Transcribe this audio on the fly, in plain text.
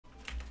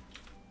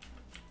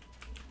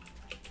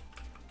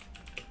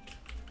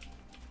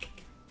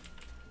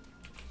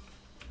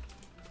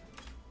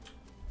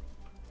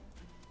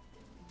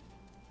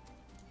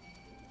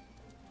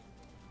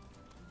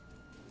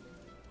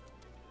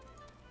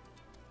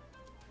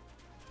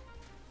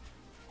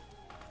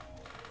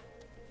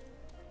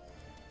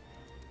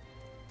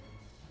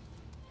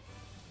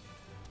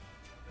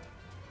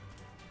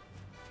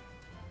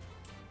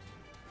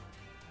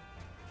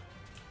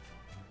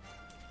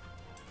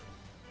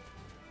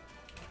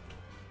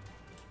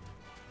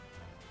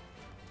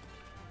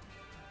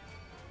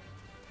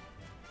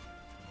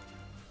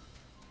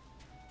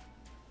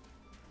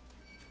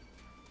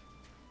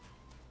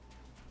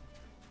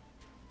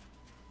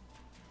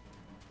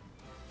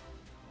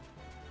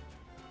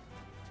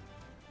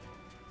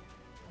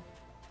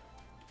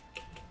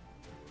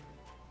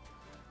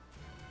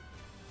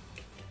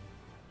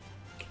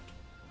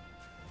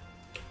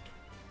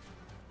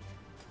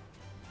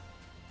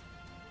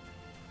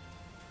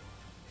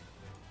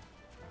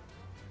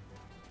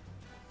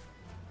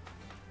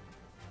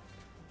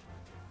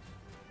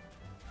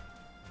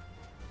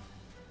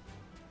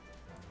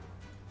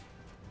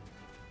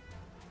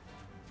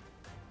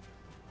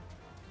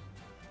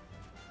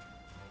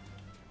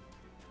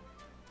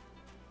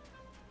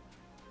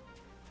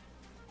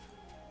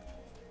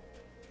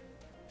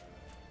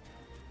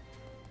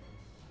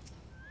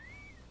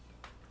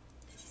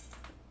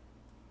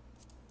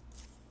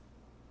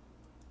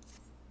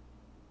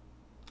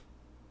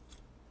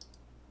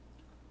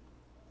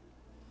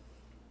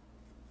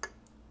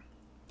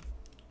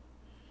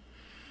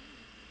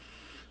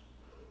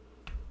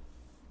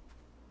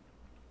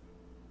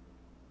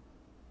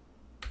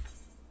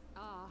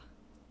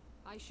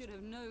I should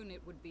have known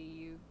it would be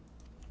you.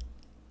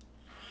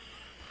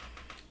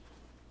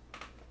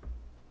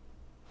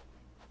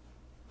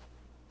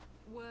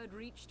 Word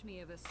reached me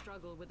of a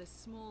struggle with a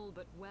small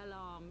but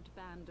well-armed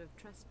band of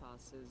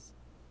trespassers.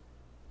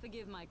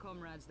 Forgive my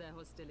comrades their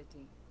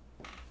hostility.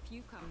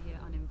 Few come here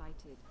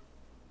uninvited,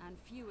 and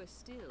fewer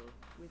still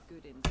with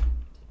good intent.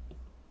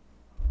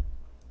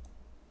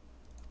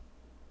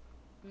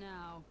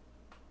 Now,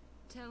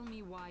 tell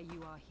me why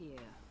you are here.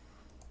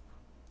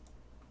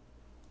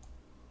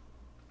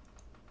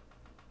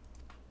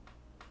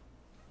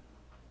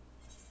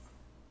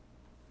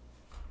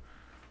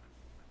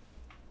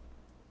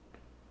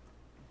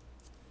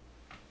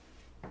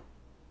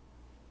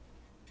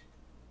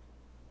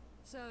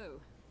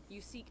 So, you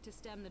seek to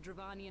stem the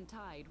Dravanian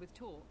tide with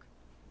talk?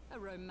 A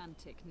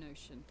romantic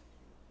notion.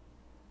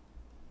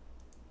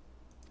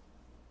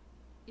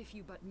 If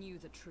you but knew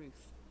the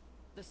truth,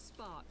 the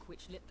spark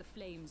which lit the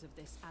flames of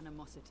this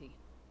animosity,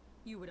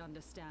 you would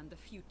understand the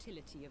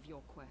futility of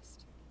your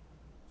quest.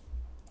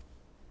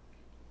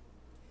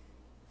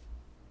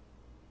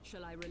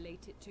 Shall I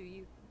relate it to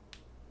you?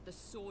 The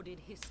sordid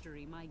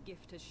history my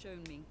gift has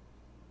shown me.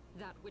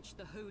 That which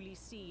the Holy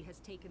See has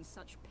taken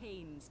such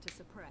pains to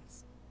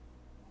suppress.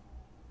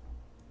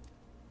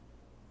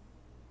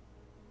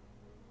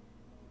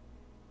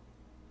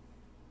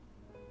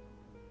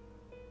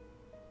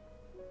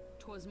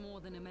 'Twas more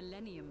than a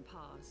millennium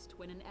past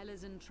when an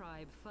Elezen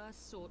tribe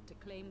first sought to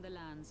claim the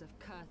lands of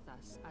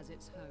Kurthas as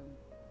its home.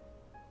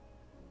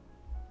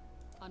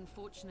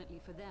 Unfortunately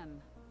for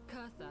them,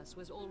 Kurthas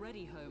was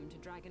already home to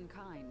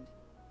dragonkind,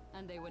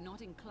 and they were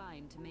not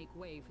inclined to make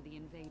way for the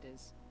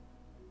invaders.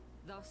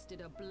 Thus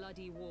did a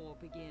bloody war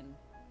begin,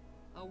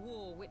 a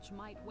war which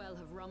might well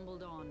have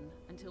rumbled on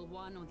until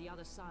one or the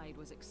other side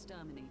was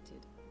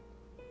exterminated,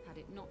 had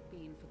it not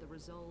been for the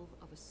resolve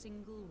of a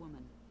single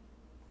woman.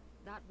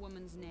 That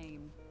woman's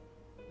name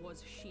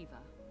was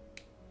Shiva.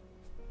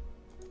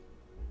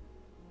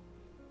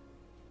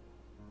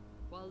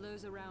 While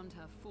those around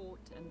her fought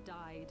and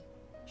died,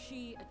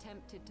 she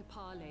attempted to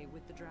parley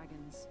with the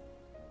dragons,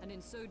 and in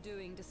so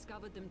doing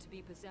discovered them to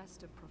be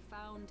possessed of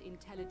profound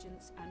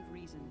intelligence and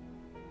reason.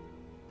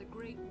 The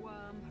great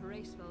worm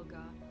Heavensward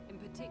in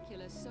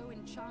particular so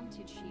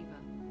enchanted Shiva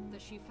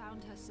that she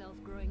found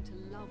herself growing to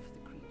love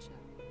the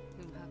creature,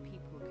 whom her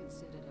people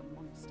considered a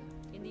monster.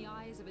 In the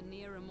eyes of a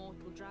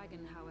near-immortal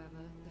dragon,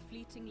 however, the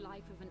fleeting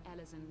life of an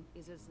Elezen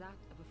is as that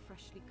of a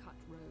freshly cut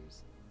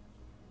rose.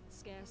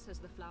 Scarce has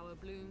the flower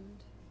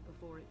bloomed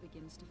before it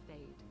begins to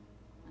fade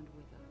and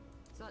wither.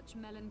 Such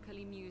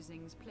melancholy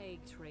musings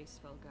plagued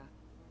Heavensward,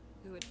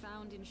 who had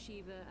found in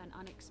Shiva an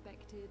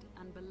unexpected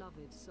and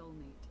beloved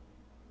soulmate.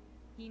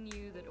 He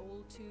knew that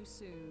all too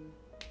soon,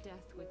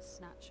 death would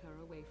snatch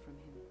her away from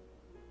him.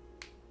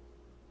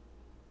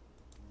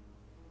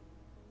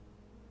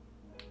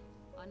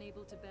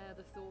 Unable to bear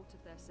the thought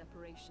of their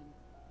separation,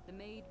 the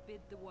maid bid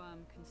the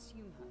worm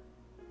consume her,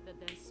 that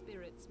their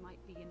spirits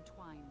might be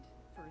entwined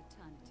for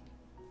eternity.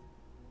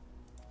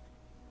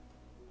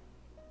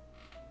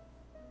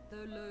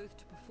 Though loath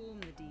to perform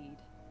the deed,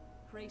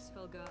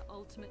 Heavensward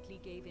ultimately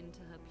gave in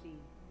to her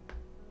plea,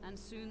 and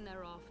soon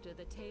thereafter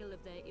the tale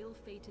of their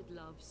ill-fated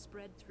love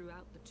spread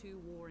throughout the two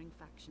warring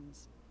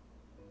factions.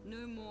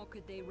 No more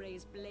could they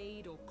raise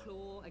blade or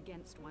claw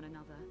against one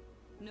another,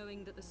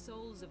 knowing that the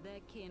souls of their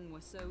kin were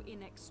so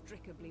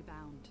inextricably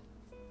bound.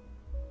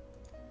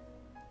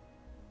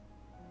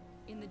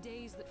 In the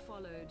days that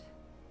followed,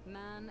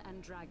 man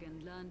and dragon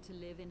learned to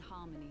live in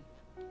harmony,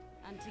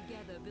 and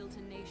together built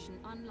a nation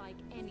unlike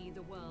any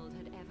the world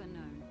had ever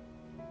known.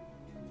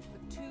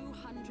 For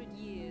 200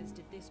 years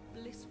did this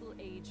blissful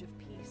age of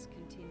peace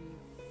continue,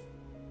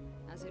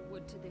 as it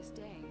would to this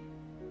day,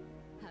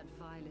 had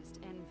vilest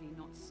envy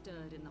not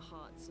stirred in the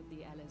hearts of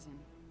the Elezen.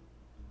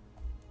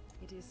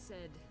 It is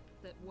said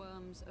that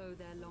worms owe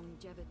their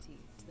longevity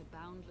to the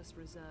boundless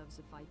reserves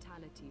of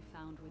vitality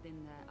found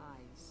within their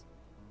eyes.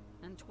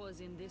 And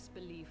 'twas in this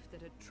belief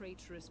that a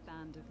traitorous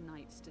band of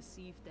knights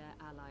deceived their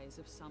allies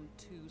of some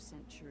 2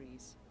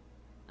 centuries,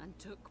 and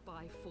took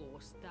by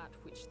force that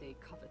which they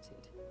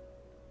coveted.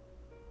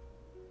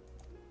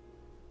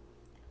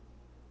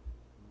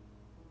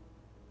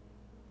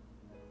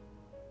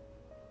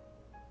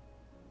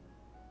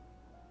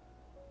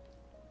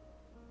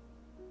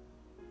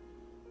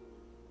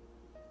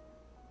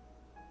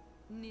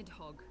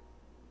 Nidhogg,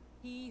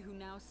 he who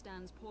now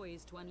stands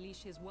poised to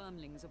unleash his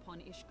wormlings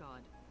upon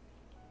Ishgard,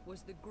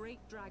 was the great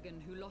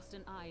dragon who lost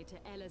an eye to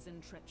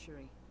Elezen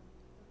treachery.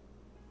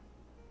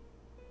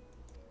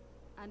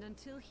 And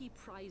until he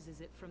prizes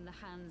it from the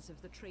hands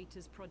of the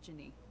traitor's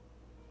progeny,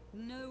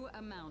 no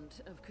amount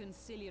of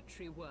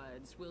conciliatory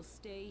words will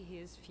stay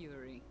his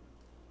fury.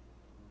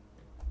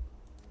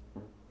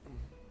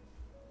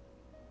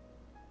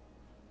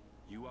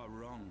 You are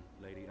wrong,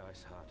 Lady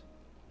Iceheart.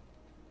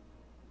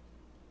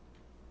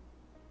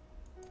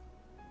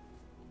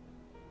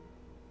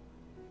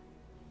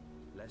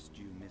 Lest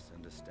you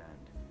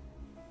misunderstand,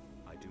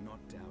 I do not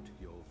doubt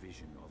your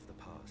vision of the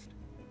past.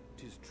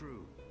 'Tis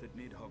true that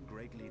Nidhogg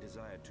greatly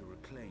desired to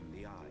reclaim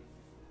the Eye.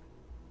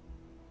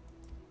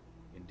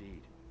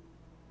 indeed.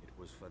 It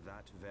was for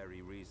that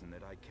very reason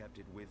that I kept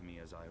it with me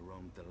as I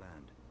roamed the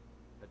land,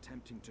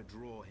 attempting to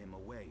draw him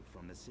away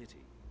from the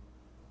city.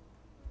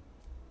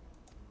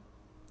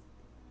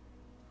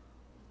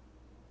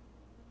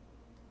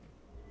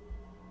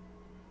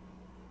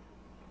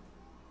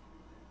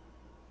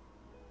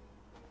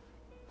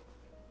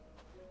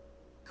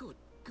 Good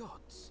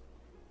gods!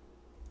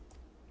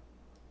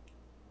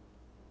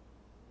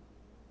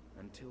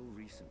 Until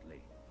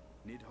recently,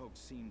 Nidhogg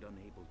seemed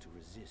unable to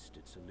resist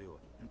its allure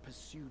and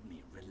pursued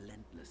me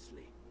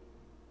relentlessly.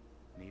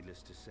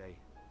 Needless to say,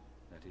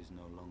 that is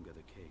no longer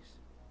the case.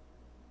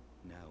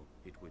 Now,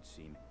 it would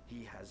seem,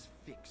 he has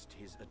fixed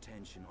his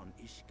attention on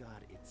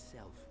Ishgard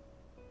itself,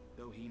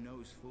 though he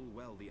knows full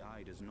well the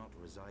eye does not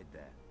reside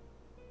there.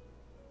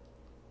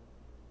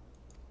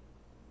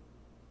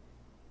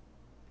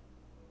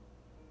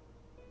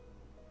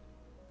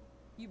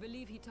 You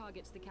believe he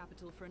targets the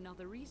capital for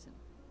another reason?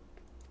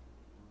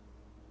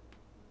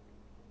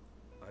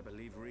 I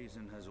believe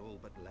reason has all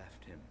but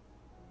left him.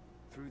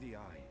 Through the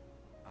eye,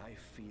 I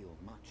feel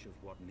much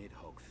of what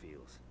Nidhogg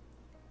feels.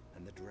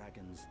 And the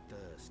dragon's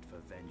thirst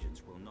for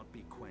vengeance will not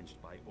be quenched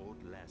by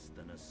aught less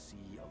than a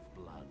sea of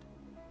blood.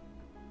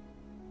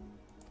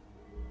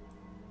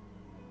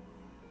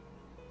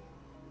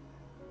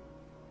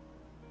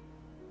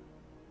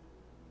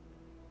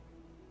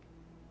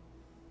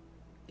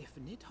 If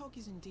Nidhogg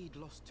is indeed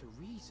lost to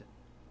reason,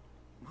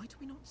 might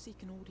we not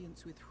seek an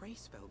audience with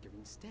Hraesvelgr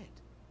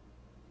instead?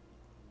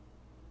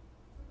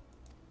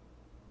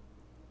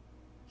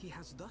 He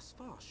has thus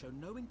far shown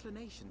no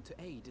inclination to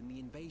aid in the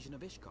invasion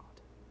of Ishgard,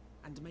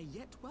 and may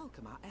yet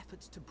welcome our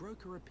efforts to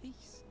broker a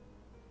peace.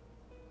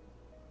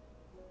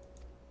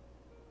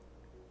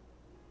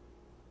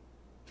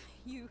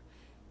 You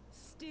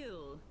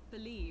still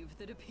believe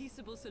that a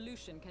peaceable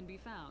solution can be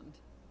found?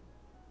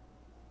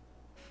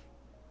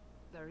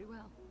 Very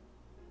well.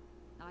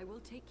 I will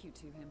take you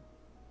to him.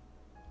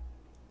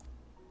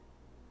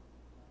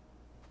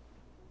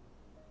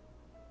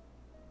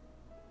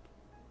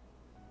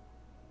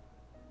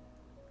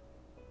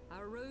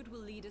 Our road will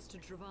lead us to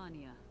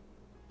Dravania,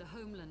 the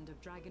homeland of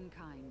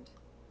dragonkind.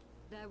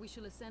 There we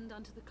shall ascend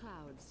unto the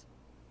clouds,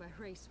 where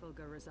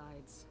Hraesvelgr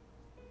resides.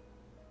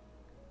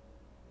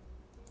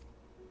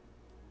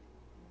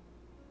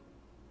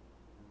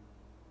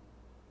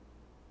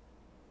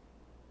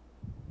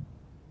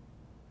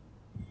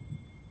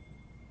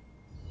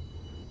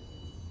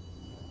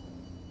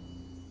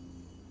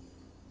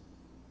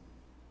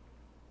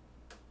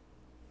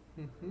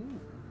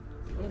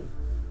 Good.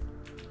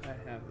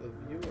 I have a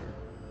viewer.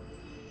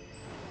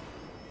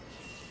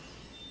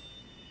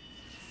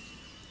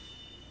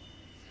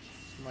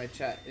 My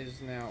chat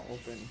is now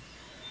open.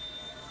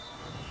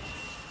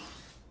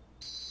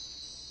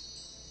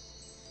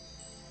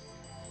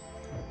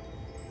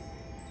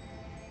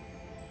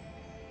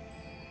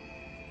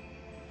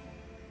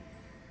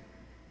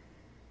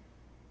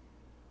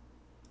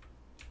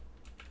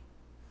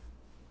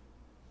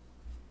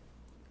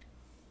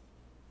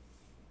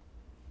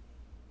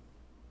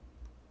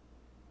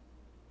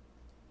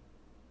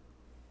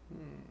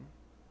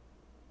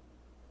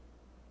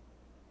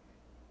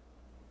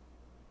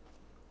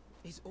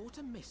 Is aught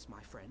amiss, my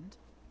friend?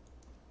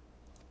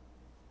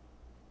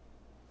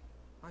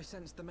 I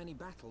sense the many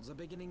battles are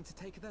beginning to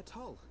take their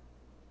toll.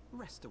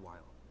 Rest a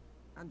while,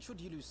 and should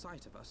you lose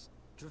sight of us,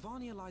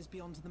 Dravania lies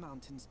beyond the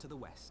mountains to the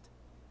west.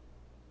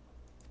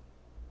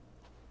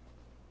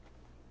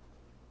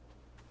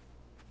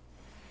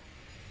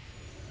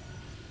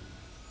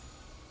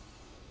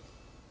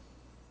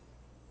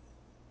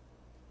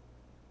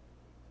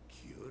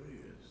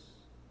 Curious.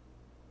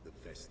 The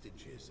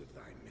vestiges of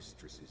thy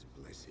mistress's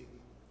blessing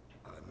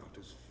are not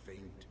as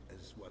faint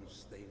as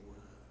once they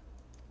were.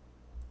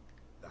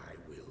 Thy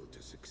will to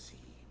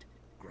succeed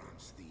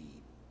grants thee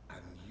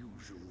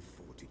unusual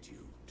fortitude.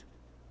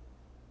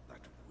 But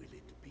will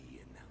it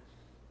be enough?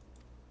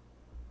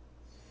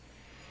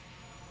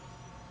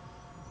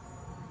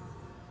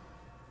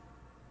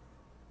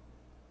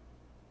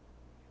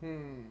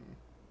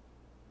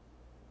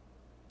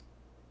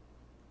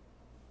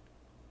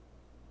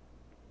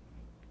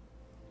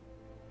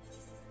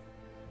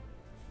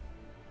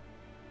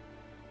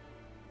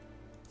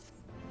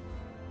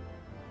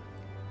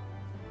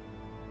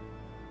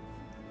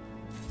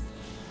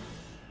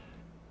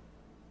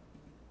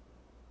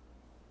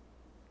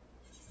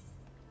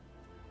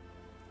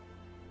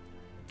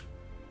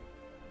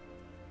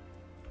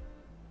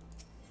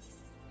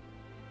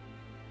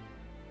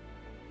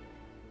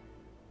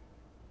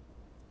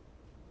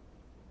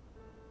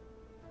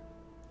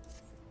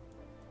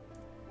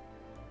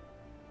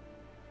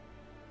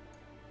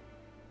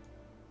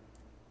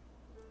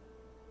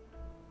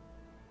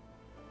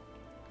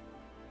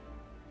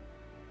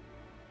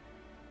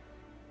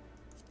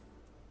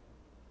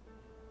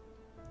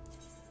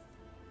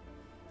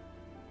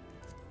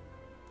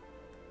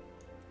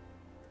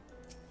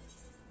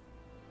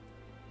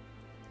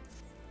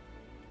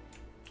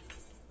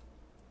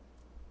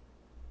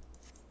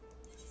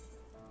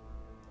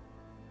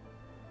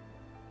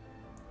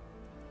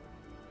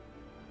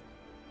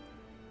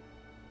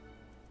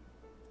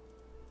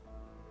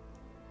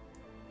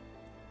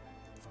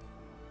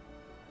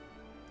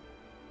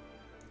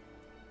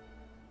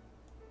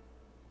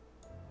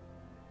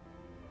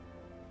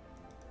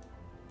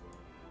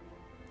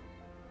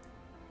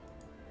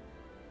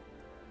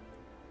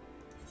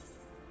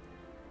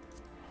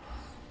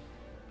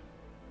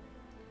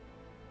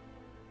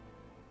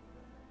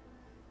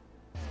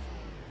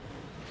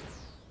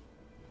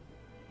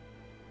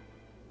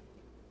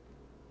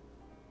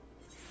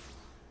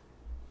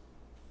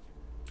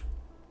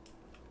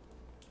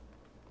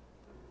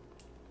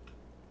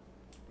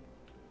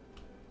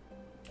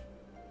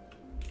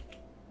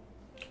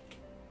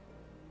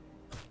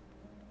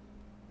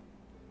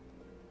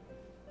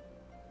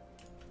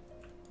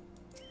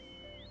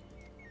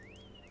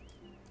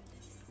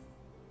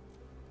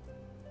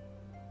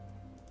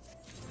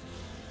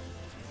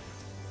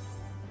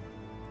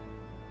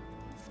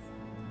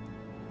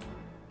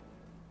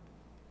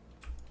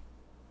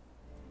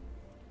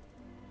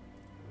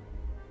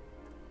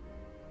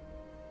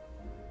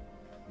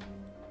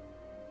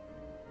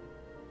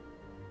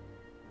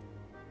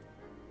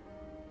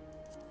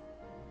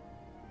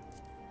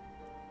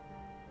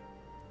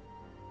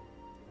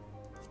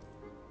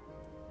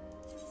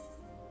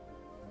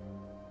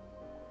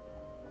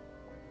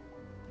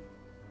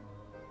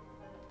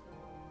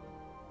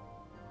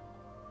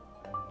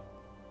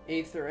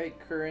 Aetheryte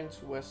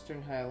Currents,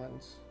 Western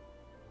Highlands.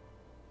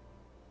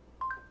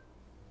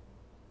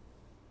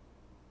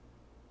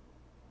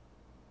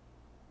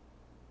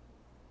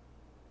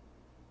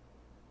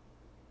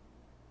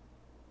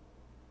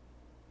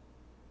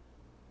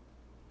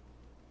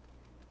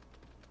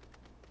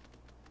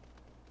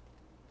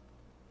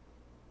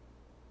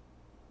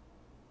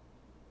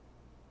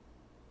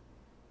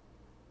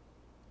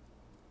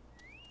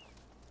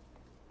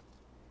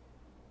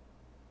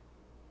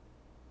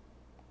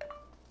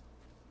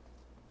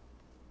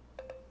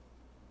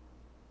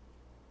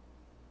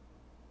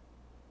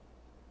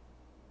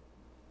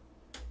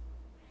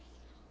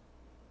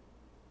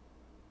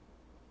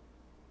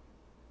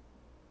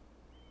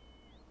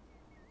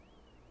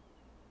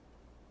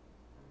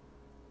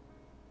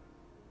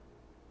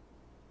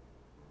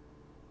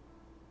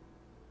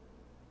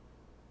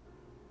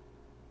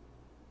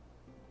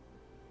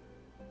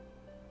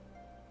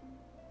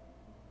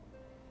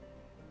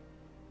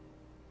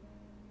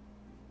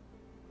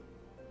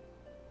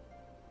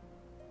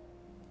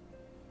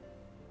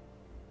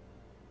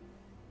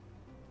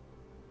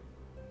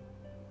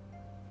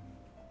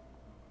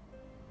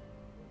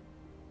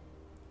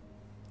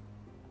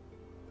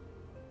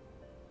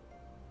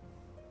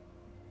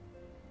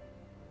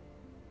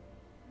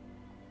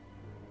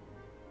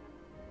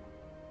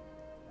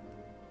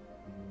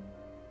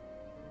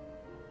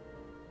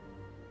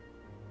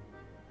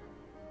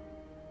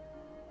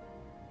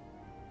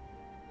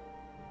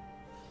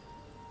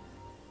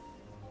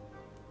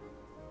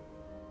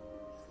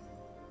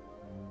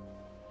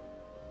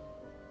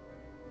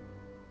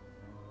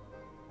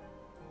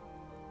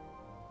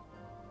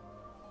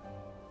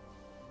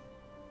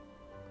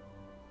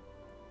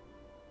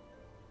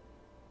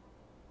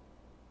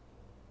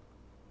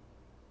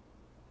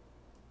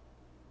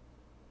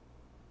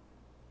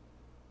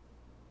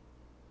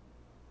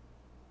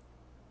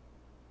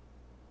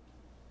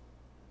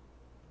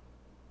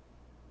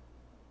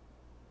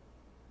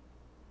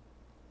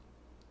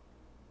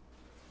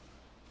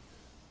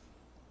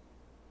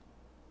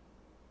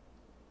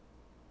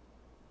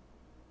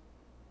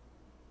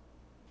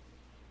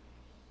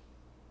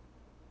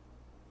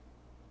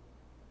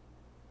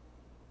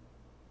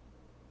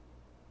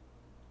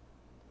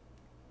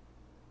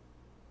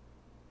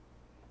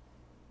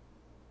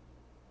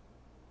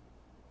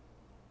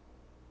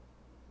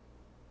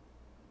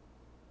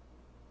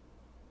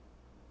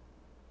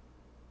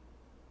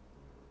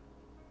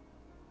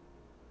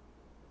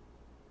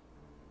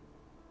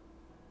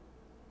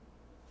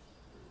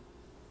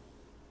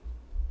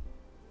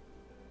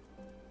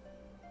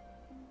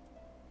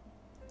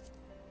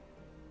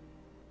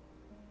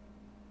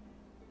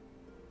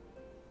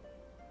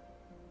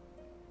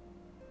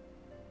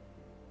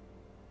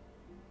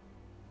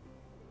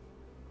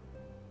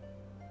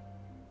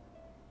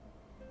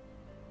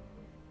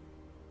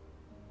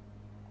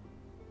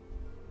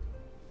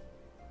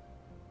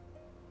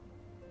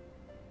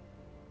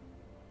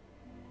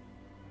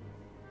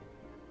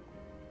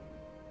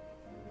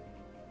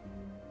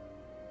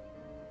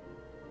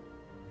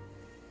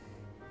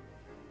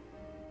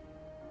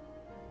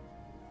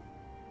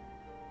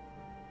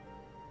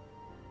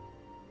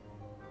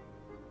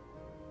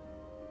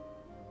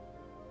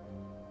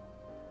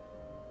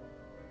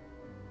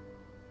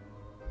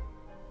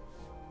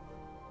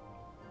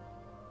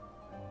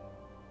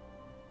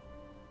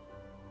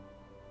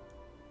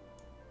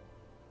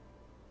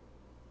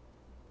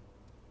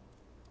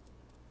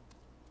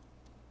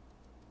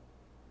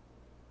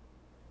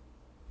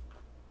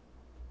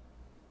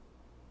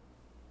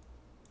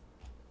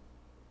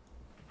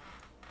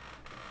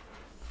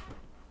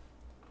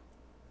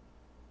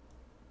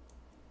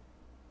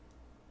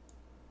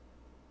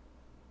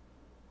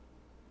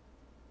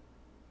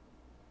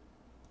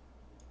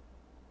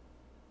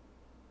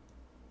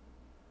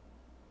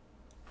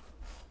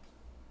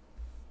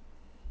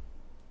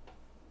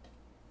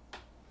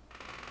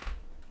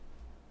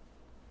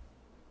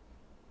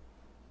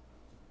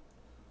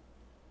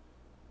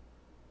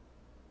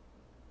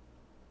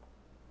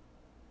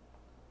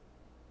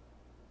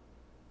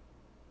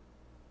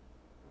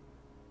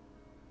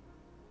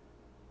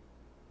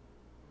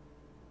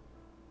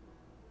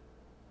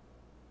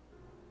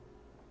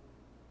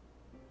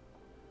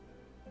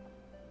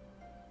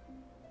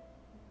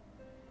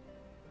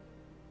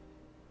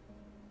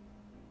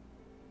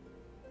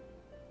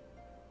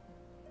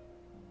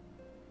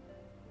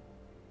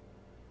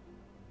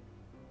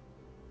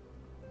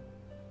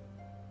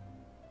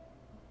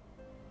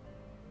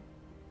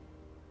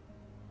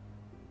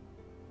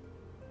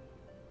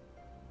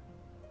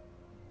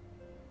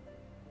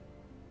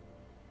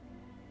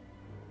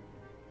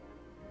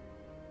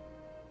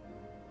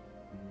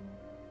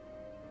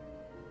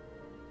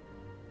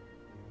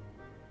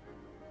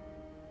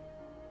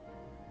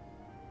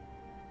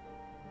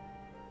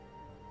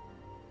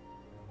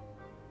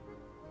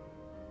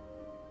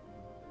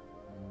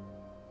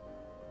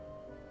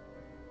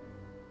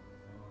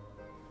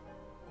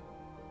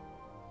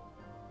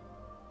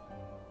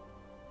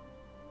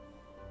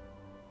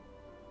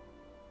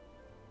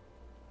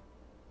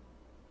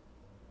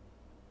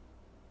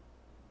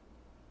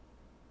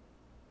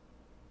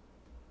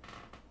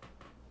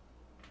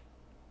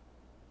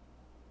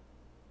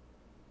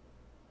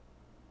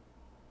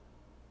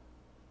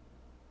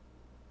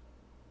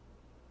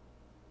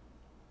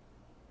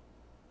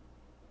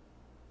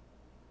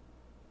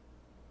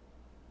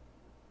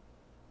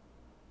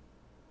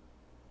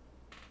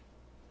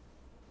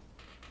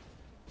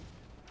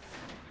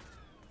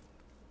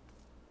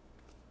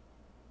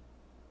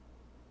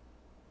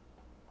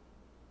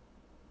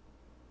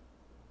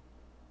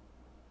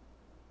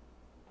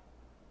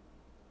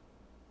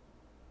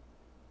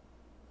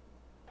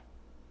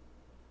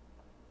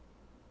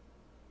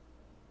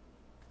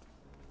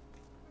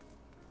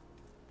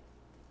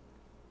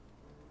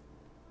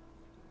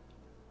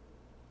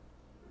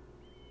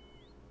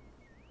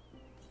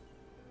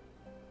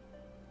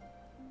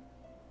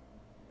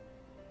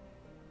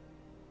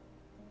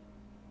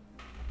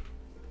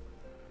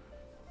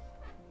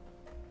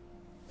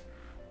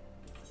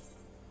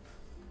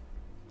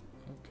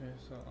 Okay,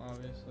 so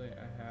obviously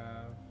I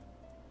have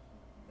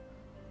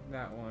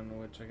that one,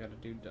 which I gotta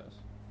do dust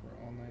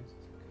for all nights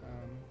to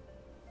come.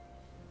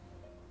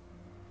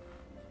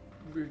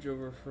 Bridge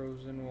over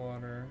frozen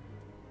water.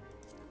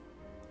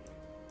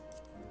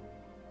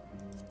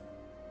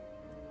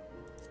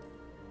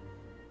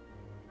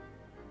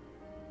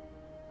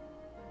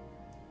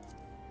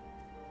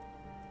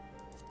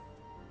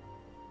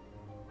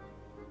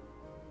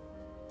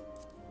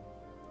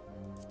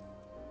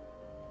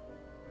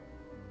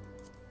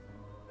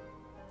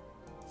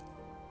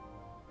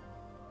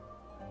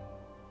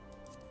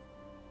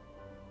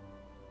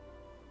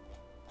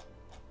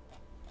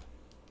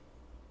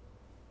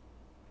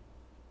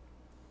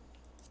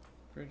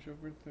 Bridge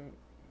over the...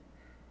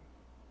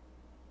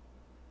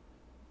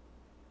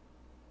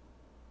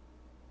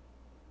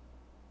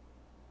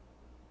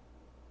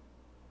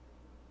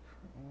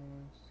 For all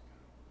nights to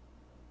come.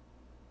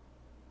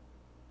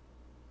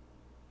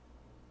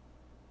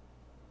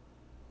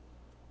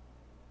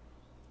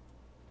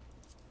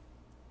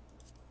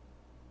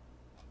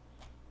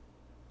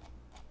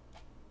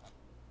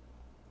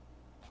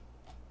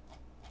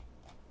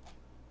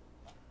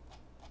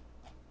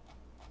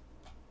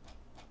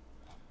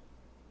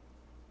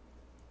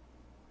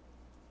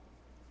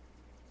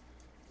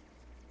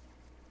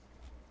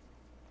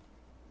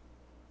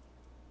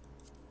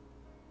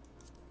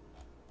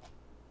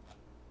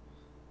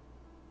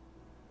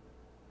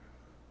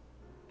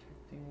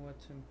 Protecting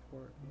what's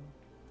important.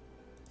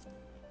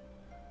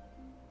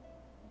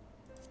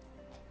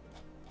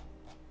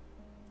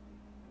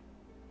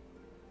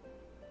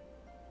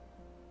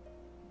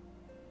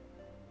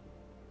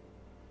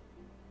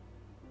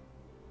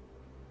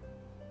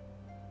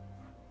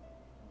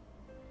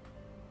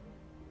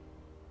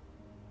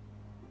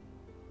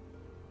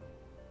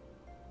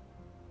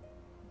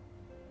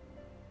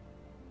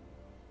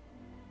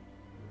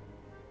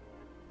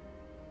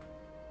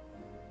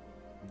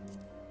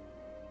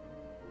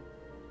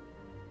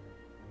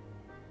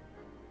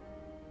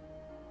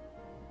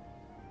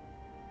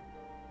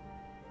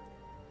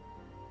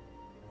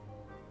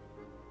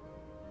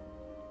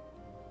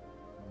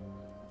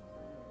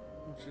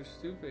 Which is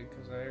stupid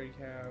because I already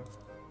have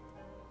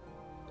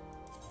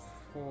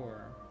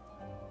 4.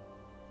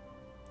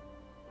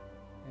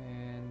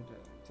 And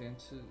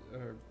dances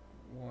are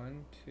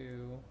 1,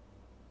 2.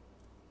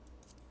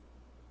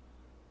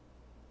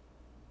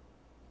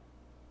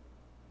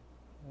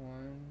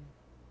 1,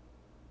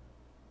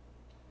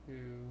 2.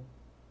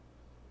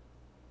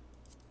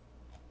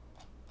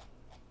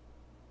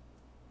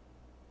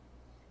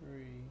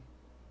 3.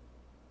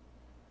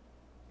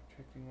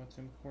 Protecting what's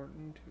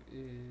important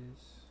is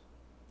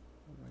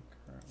my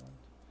current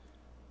ones.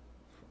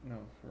 No,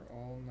 for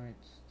all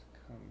nights to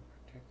come.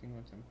 Protecting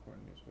what's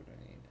important is what I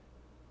need.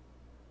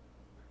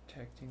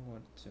 Protecting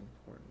what's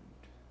important.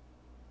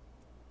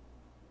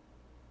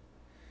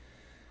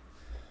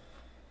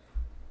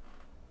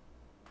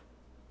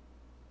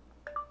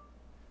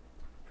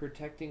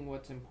 Protecting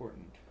what's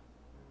important.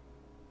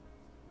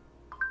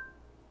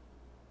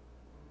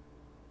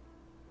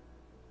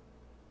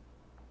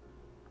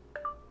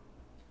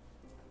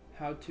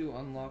 How to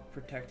unlock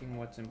protecting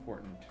what's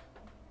important.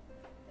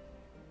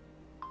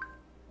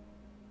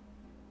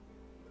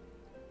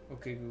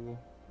 Okay, Google.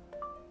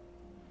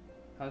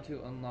 How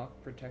to unlock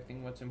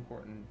protecting what's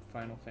important.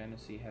 Final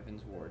Fantasy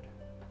Heavensward.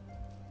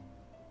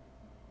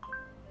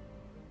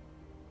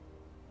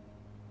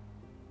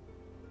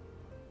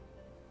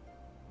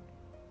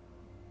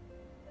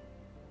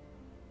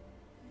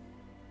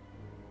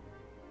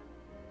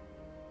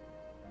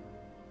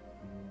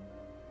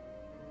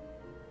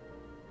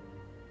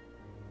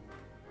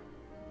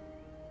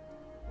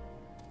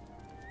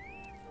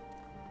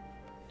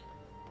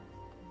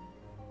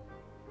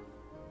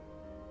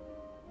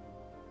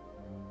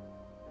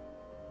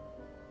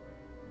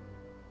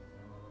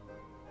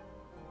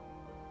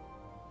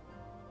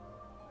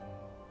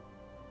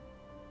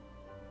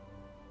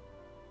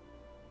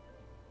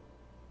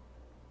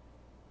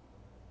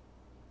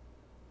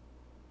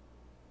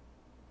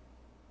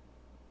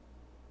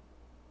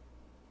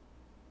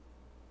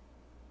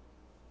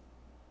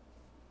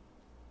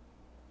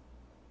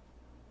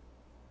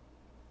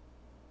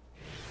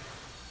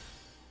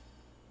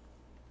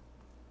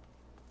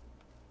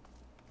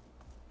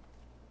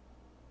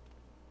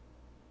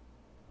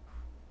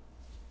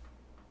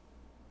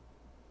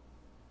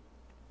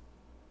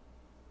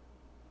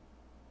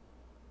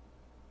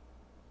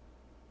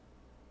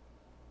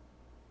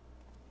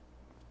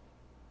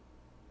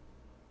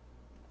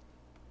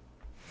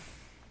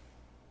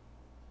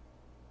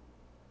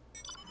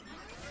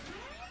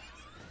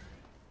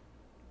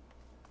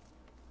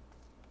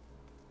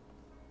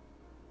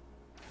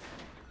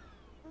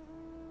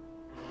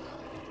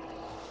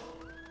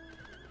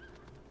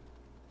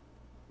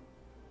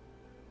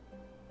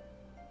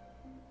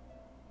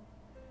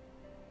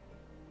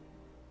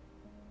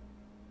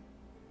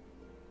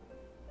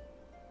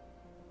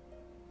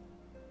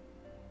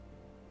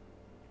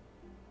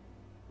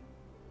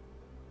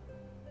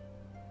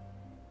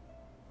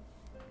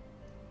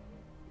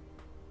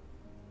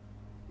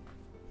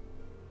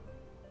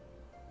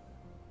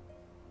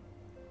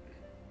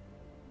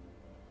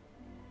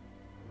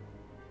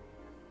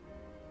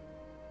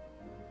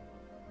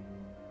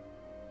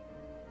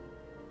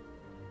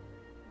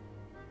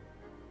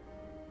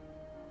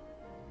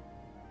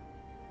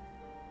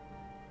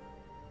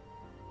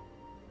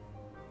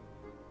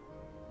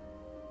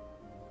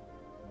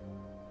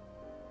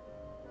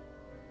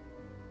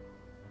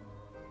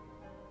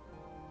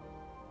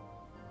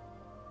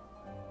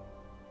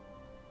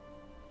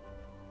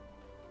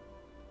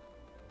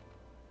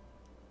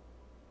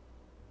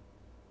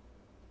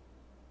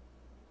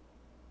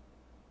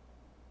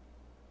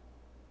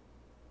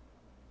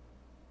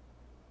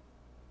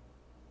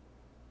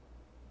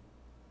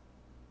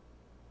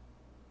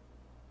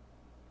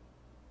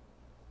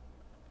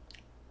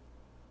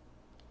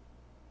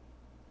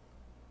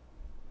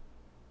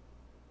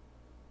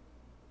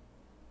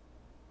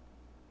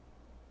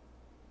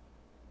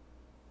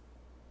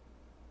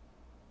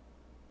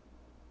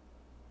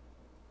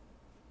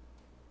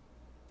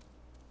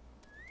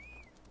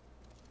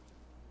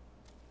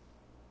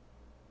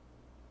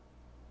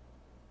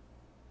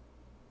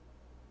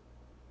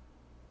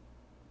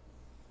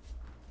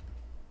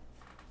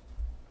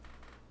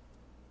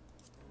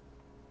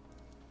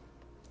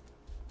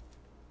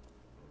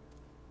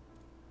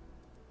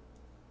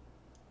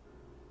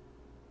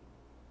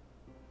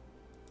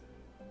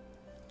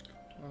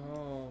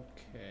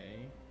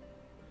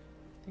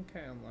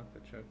 think I unlocked the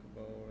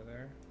chocobo over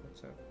there.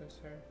 What's up, this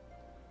here?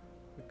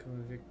 Become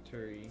a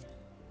victory.